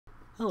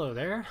Hello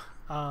there.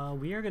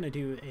 We are going to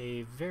do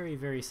a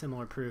very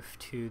similar proof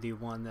to the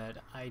one that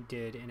I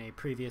did in a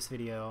previous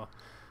video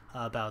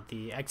about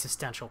the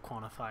existential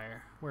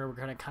quantifier, where we're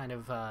going to kind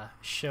of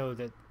show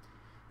that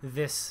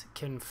this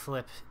can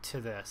flip to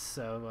this.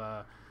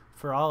 So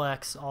for all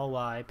x, all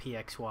y,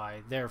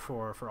 pxy,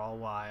 therefore for all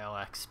y, all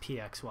x,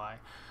 pxy.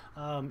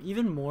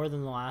 Even more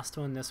than the last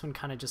one, this one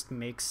kind of just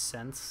makes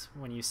sense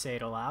when you say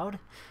it aloud,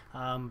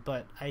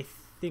 but I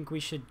think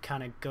we should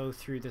kind of go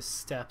through the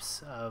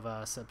steps of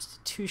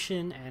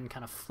substitution and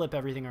kind of flip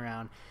everything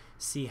around,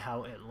 see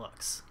how it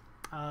looks.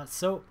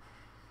 So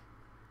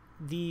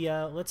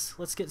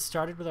let's get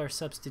started with our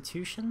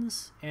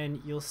substitutions,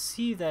 and you'll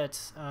see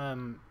that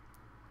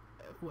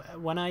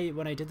when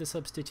I did the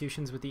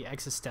substitutions with the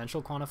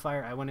existential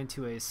quantifier, I went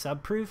into a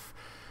subproof.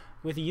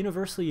 With a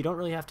universal, you don't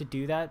really have to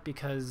do that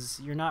because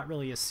you're not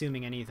really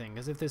assuming anything.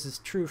 Because if this is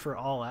true for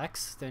all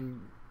x,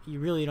 then you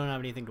really don't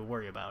have anything to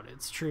worry about.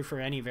 It's true for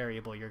any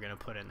variable you're going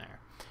to put in there.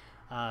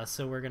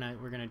 So we're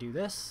gonna do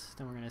this.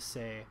 Then we're gonna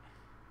say,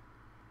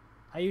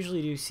 I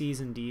usually do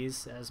c's and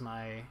d's as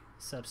my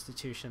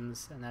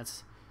substitutions, and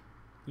that's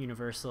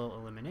universal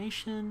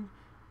elimination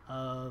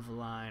of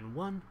line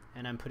 1,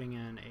 and I'm putting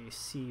in a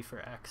c for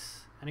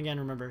x. And again,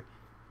 remember,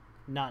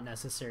 not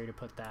necessary to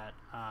put that.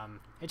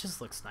 It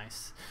just looks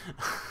nice.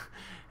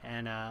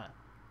 And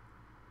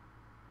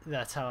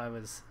that's how I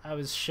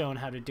was shown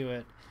how to do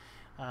it,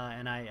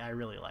 and I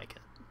really like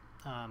it.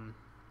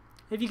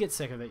 If you get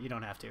sick of it, you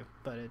don't have to,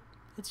 but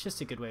it's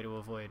just a good way to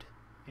avoid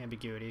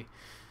ambiguity.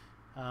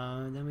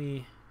 Then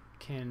we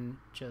can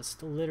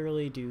just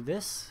literally do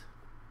this.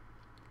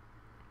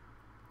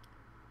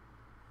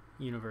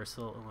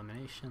 Universal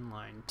elimination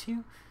line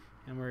 2,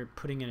 and we're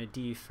putting in a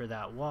d for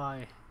that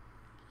y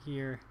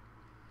here.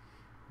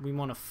 We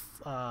want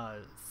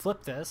to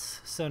flip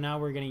this, so now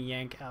we're going to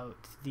yank out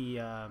the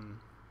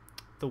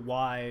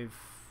y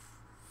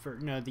for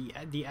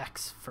the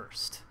x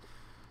first.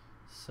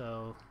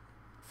 So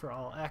for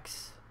all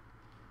x,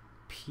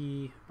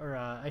 p, or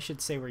I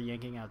should say we're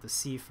yanking out the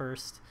c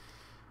first.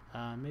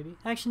 Maybe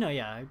actually no,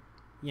 yeah, I'm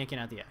yanking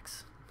out the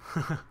x.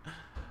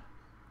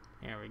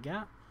 There we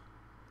go.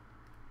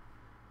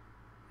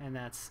 And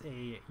that's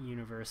a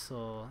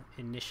universal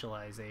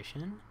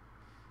initialization,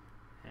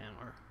 and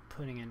we're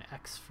putting in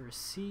x for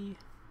c.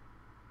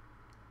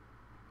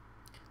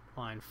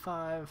 Line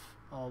 5,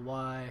 all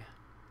y,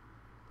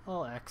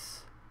 all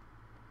x,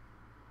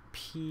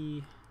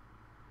 p,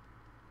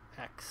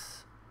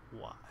 x,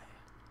 y.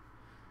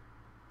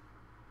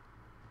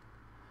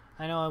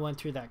 I know I went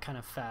through that kind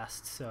of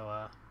fast,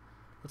 so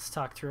let's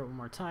talk through it one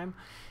more time.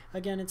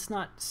 Again, it's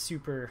not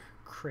super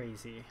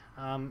crazy,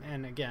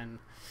 and again,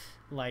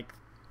 like,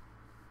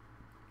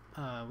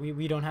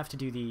 we don't have to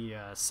do the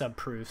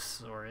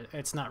subproofs, or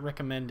it's not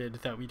recommended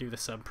that we do the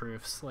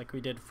subproofs like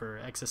we did for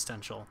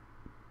existential.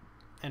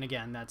 And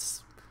again,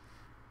 that's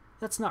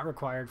not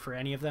required for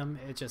any of them.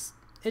 It just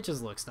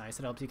looks nice.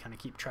 It helps you kind of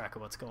keep track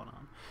of what's going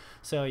on.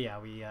 So yeah,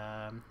 we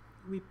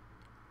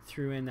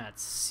threw in that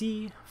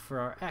c for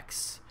our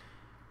x,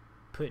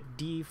 put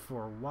d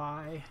for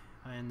y,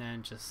 and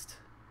then just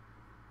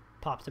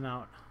popped them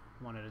out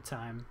one at a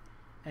time.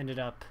 Ended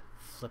up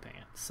flipping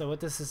it. So what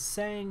this is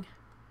saying,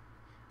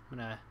 I'm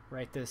gonna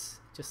write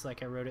this just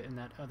like I wrote it in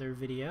that other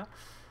video,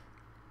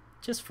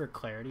 just for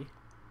clarity.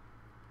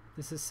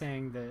 This is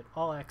saying that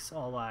all x,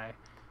 all y,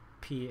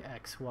 p,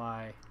 x,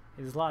 y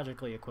is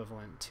logically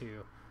equivalent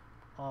to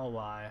all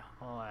y,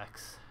 all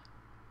x,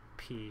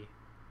 p,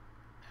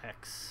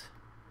 x,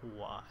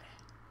 y.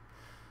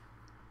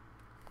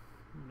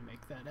 I'm gonna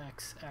make that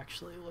x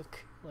actually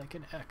look like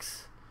an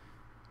x.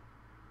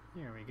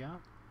 There we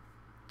go.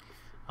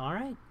 All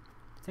right,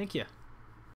 thank you.